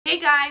Hey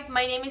guys,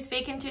 my name is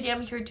Vic and today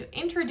I'm here to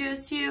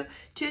introduce you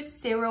to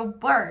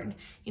Seroburn.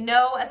 You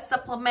know, a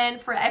supplement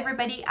for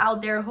everybody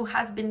out there who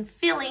has been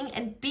feeling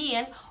and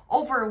being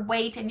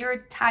overweight and you're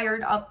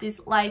tired of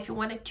this life. You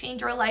want to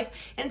change your life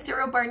and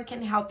Seroburn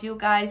can help you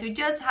guys. You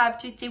just have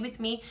to stay with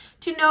me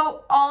to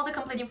know all the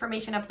complete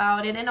information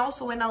about it and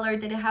also an alert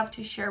that I have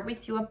to share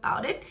with you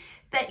about it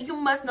that you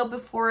must know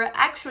before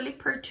actually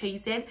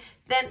purchase it.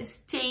 Then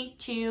stay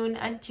tuned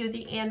until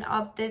the end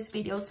of this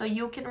video so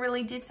you can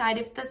really decide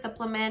if the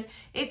supplement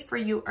is for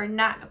you or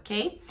not,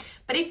 okay?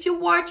 But if you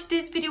watch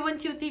this video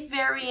until the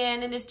very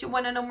end and still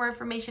want to know more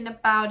information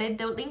about it,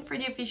 the link for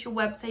the official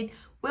website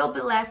will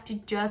be left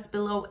just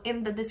below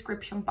in the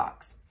description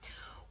box.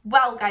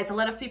 Well, guys, a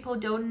lot of people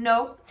don't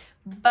know,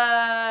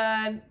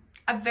 but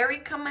a very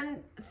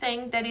common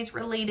thing that is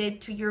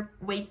related to your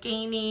weight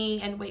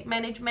gaining and weight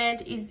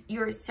management is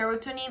your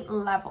serotonin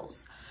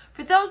levels.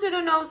 For those who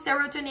don't know,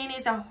 serotonin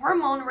is a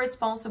hormone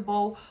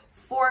responsible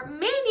for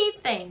many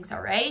things,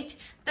 all right?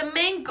 The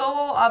main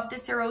goal of the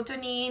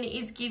serotonin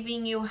is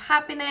giving you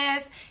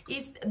happiness,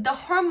 is the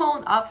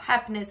hormone of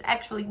happiness,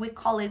 actually, we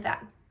call it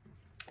that.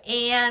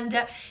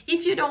 And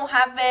if you don't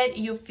have it,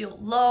 you feel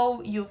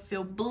low, you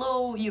feel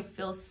blue, you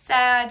feel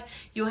sad,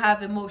 you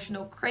have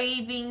emotional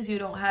cravings, you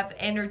don't have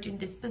energy and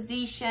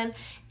disposition,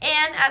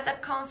 and as a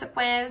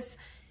consequence,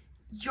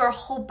 your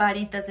whole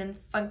body doesn't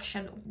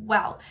function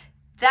well.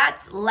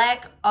 That's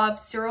lack of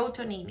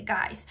serotonin,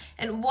 guys.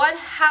 And what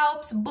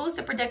helps boost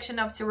the production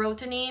of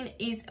serotonin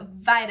is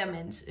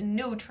vitamins,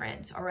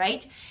 nutrients, all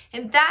right?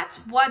 And that's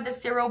what the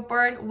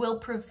Seroburn will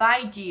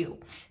provide you.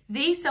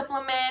 This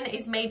supplement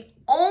is made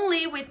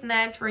only with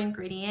natural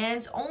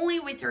ingredients,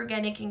 only with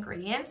organic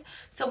ingredients.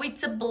 So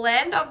it's a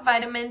blend of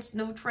vitamins,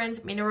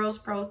 nutrients, minerals,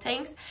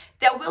 proteins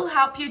that will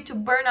help you to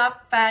burn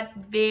off fat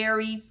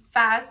very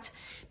fast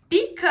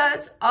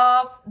because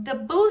of the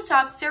boost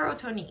of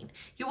serotonin.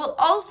 You will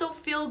also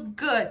feel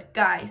good,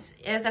 guys,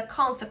 as a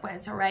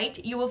consequence, all right?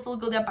 You will feel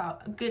good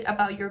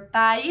about your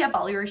body,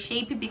 about your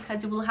shape,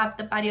 because you will have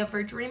the body of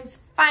your dreams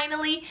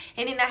finally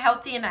and in a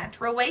healthy and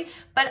natural way.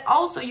 But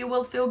also you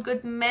will feel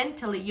good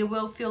mentally. You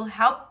will feel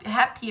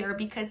happier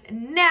because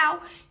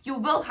now you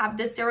will have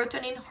the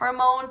serotonin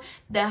hormone,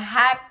 the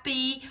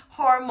happy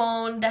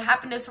hormone, the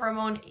happiness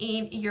hormone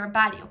in your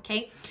body,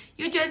 okay?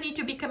 You just need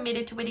to be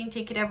committed to it and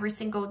take it every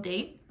single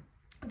day.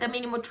 The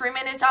minimum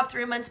treatment is of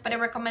 3 months, but I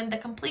recommend the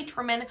complete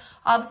treatment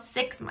of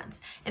 6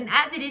 months. And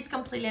as it is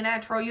completely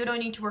natural, you don't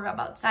need to worry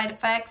about side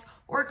effects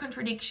or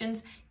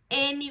contradictions.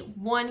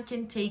 Anyone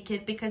can take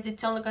it because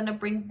it's only going to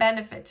bring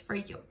benefits for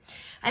you.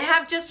 I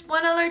have just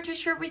one alert to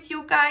share with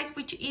you guys,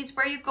 which is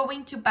where you're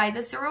going to buy the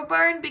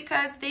Seroburn,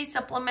 because this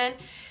supplement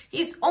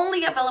is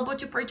only available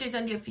to purchase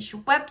on the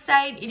official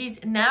website. It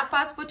is not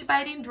possible to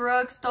buy it in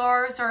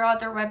drugstores or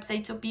other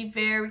websites, so be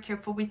very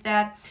careful with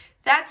that.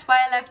 That's why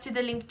I left you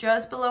the link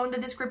just below in the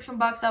description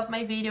box of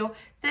my video.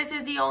 This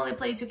is the only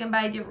place you can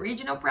buy the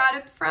original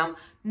product from,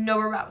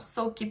 nowhere else.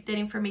 So keep that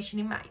information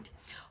in mind.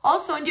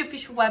 Also on the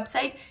official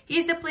website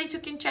is the place you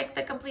can check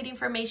the complete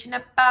information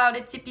about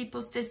it, see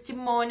people's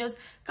testimonials,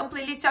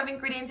 complete list of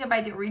ingredients and buy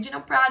the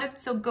original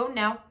product. So go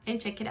now and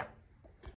check it out.